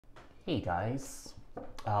Hey guys,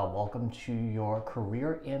 welcome to your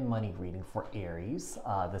career and money reading for Aries.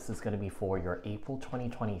 This is going to be for your April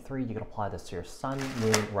 2023. You can apply this to your Sun,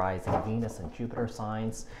 Moon, Rising, Venus, and Jupiter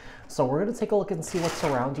signs. So we're going to take a look and see what's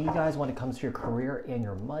surrounding you guys when it comes to your career and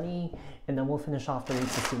your money. And then we'll finish off the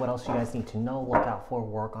reads to see what else you guys need to know, look out for,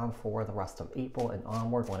 work on for the rest of April and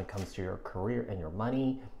onward when it comes to your career and your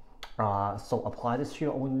money. So apply this to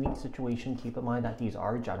your own unique situation. Keep in mind that these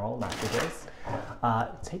are general messages.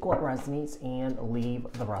 Take what resonates and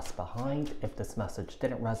leave the rest behind. If this message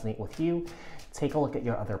didn't resonate with you, take a look at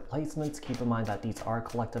your other placements. Keep in mind that these are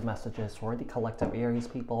collective messages for the collective Aries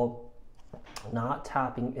people, not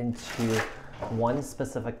tapping into one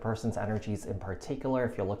specific person's energies in particular.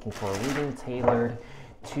 If you're looking for a reading tailored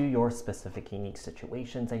to your specific unique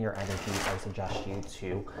situations and your energies, I suggest you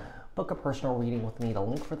to book a personal reading with me. The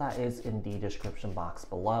link for that is in the description box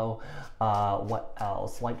below. What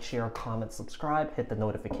else? Like, share, comment, subscribe, hit the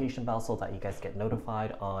notification bell so that you guys get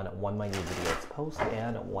notified on when my new videos post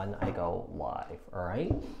and when I go live. All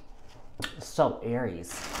right. So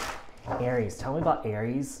Aries, tell me about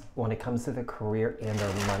Aries when it comes to their career and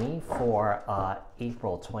their money for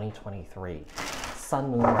April 2023. Sun,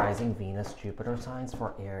 Moon, Rising, Venus, Jupiter signs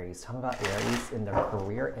for Aries. Tell me about Aries in their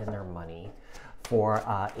career and their money for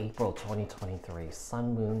April 2023.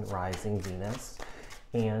 Sun, Moon, Rising, Venus,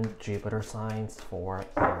 and Jupiter signs for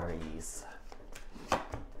Aries.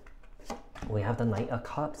 We have the Knight of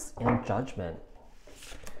Cups and Judgment.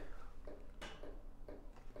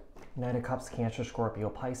 Knight of Cups, Cancer, Scorpio,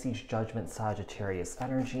 Pisces, Judgment, Sagittarius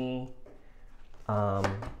energy.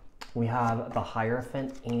 We have the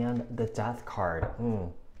Hierophant and the Death card.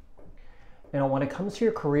 You know, when it comes to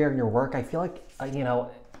your career and your work, I feel like, you know,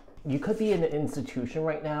 you could be in an institution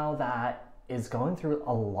right now that is going through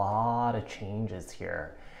a lot of changes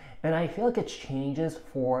here. And I feel like it's changes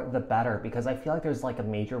for the better because I feel like there's like a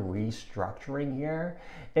major restructuring here.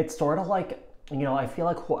 It's sort of like, you know, I feel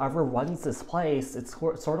like whoever runs this place, it's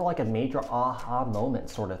sort of like a major aha moment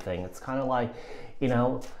sort of thing. It's kind of like, you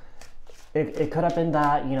know, it could have been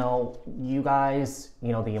that, you know, you guys,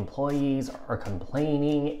 you know, the employees are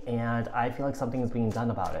complaining and I feel like something's being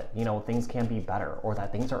done about it. You know, things can be better or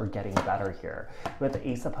that things are getting better here. We have the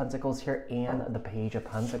Ace of Pentacles here and the Page of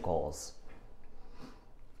Pentacles.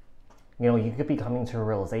 You know, you could be coming to a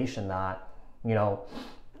realization that, you know,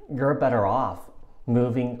 you're better off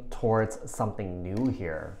moving towards something new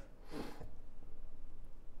here.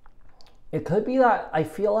 It could be that I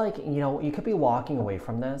feel like, you know, you could be walking away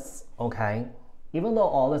from this, okay? Even though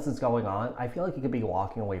all this is going on, I feel like you could be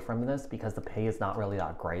walking away from this because the pay is not really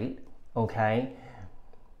that great, okay?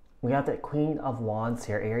 We have the Queen of Wands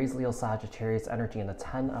here, Aries, Leo, Sagittarius energy, and the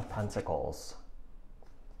Ten of Pentacles.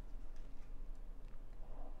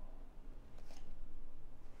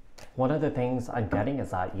 One of the things I'm getting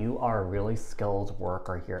is that you are a really skilled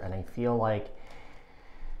worker here, and I feel like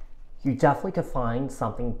you definitely could find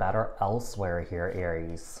something better elsewhere here,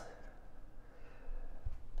 Aries.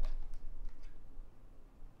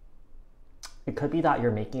 It could be that you're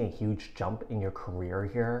making a huge jump in your career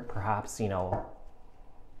here. Perhaps, you know,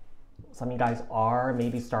 some of you guys are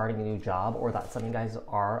maybe starting a new job or that some of you guys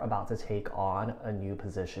are about to take on a new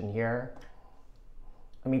position here.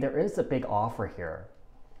 I mean, there is a big offer here.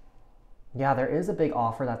 Yeah, there is a big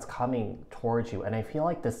offer that's coming towards you. And I feel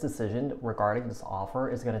like this decision regarding this offer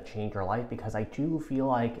is going to change your life because I do feel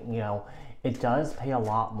like, you know, it does pay a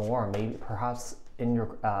lot more, maybe perhaps in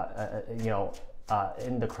your, you know,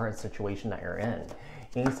 in the current situation that you're in.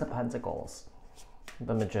 Ace of Pentacles,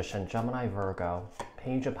 the Magician, Gemini, Virgo,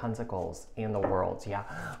 Page of Pentacles, and the World. Yeah,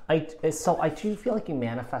 so I do feel like you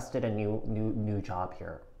manifested a new job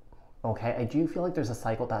here. Okay, I do feel like there's a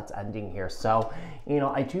cycle that's ending here. So, you know,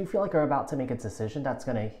 I do feel like you're about to make a decision that's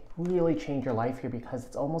going to really change your life here because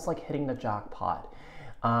it's almost like hitting the jackpot.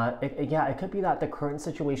 Yeah, it could be that the current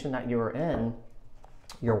situation that you're in,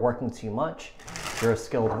 you're working too much, you're a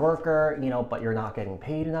skilled worker, you know, but you're not getting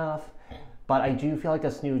paid enough. But I do feel like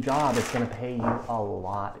this new job is going to pay you a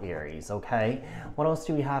lot, Aries, okay? What else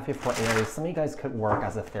do we have here for Aries? Some of you guys could work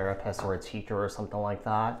as a therapist or a teacher or something like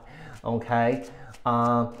that, okay?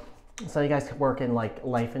 So you guys could work in like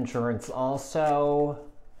life insurance also.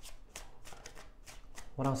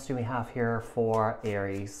 What else do we have here for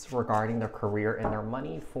Aries regarding their career and their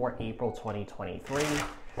money for April 2023?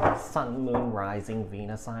 Sun, Moon, Rising,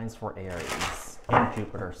 Venus signs for Aries and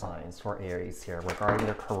Jupiter signs for Aries here regarding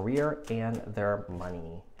their career and their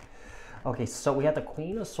money. Okay, so we have the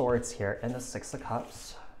Queen of Swords here and the Six of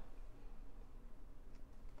Cups.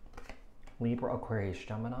 Libra, Aquarius,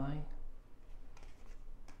 Gemini.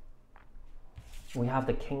 We have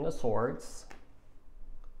the King of Swords,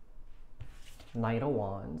 Knight of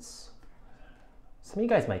Wands, Some of you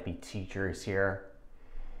guys might be teachers here.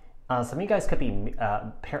 Some of you guys could be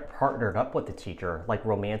partnered up with the teacher, like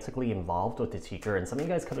romantically involved with the teacher. And some of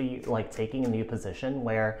you guys could be like taking a new position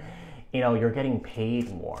where, you know, you're getting paid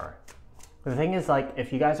more. The thing is, like,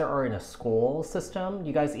 if you guys are in a school system,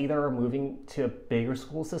 you guys either are moving to a bigger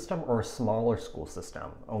school system or a smaller school system,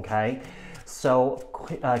 okay? So,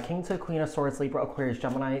 King to Queen of Swords, Libra, Aquarius,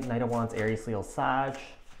 Gemini, Knight of Wands, Aries, Leo, Sag.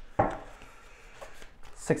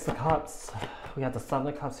 Six of Cups. We got the Seven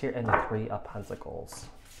of Cups here and the Three of Pentacles.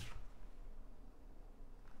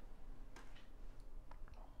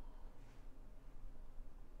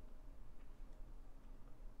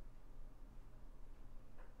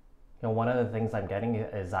 You know, one of the things I'm getting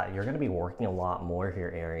is that you're going to be working a lot more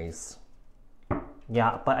here, Aries.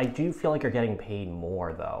 Yeah, but I do feel like you're getting paid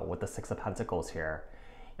more, though, with the Six of Pentacles here.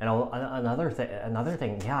 You know, another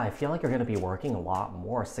thing, yeah, I feel like you're going to be working a lot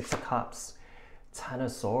more. Six of Cups, Ten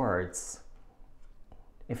of Swords.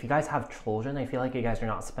 If you guys have children, I feel like you guys are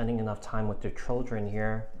not spending enough time with your children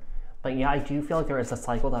here. But yeah, I do feel like there is a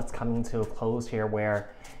cycle that's coming to a close here where,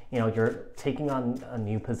 you know, you're taking on a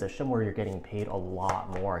new position where you're getting paid a lot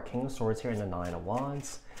more. King of Swords here and the Nine of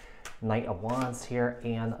Wands. Knight of Wands here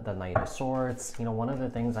and the Knight of Swords. You know, one of the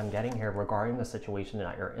things I'm getting here regarding the situation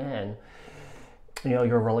that you're in, you know,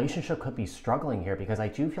 your relationship could be struggling here because I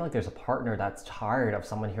do feel like there's a partner that's tired of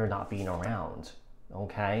someone here not being around.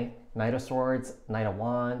 Okay? Knight of Swords, Knight of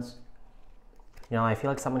Wands. You know, I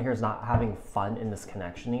feel like someone here is not having fun in this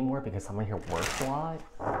connection anymore because someone here works a lot.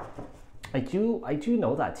 I do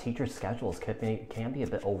know that teacher schedules can be a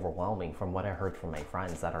bit overwhelming from what I heard from my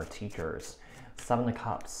friends that are teachers. Seven of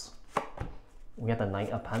Cups. We got the Knight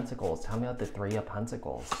of Pentacles. Tell me about the Three of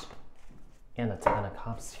Pentacles. And the Ten of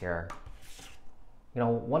Cups here. You know,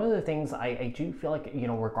 one of the things I do feel like, you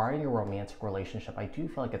know, regarding your romantic relationship, I do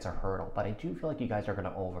feel like it's a hurdle, but I do feel like you guys are going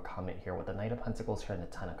to overcome it here with the Knight of Pentacles here and the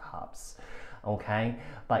Ten of Cups. Okay?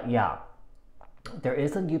 But yeah, there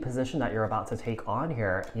is a new position that you're about to take on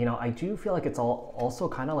here. You know, I do feel like it's also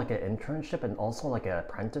kind of like an internship and also like an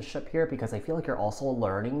apprenticeship here because I feel like you're also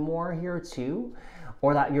learning more here too,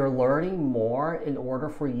 or that you're learning more in order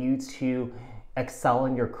for you to excel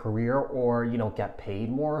in your career or, you know, get paid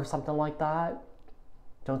more or something like that.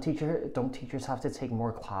 Don't teachers have to take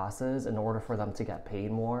more classes in order for them to get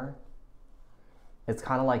paid more? It's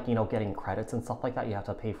kind of like, you know, getting credits and stuff like that. You have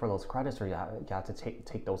to pay for those credits or you have to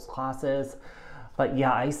take those classes. But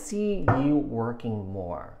yeah, I see you working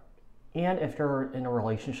more. And if you're in a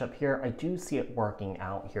relationship here, I do see it working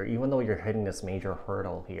out here, even though you're hitting this major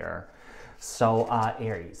hurdle here. So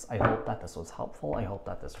Aries, I hope that this was helpful. I hope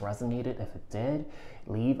that this resonated. If it did,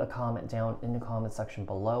 leave a comment down in the comment section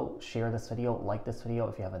below. Share this video, like this video.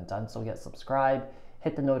 If you haven't done so yet, subscribe.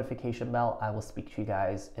 Hit the notification bell. I will speak to you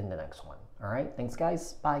guys in the next one. All right, thanks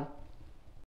guys. Bye.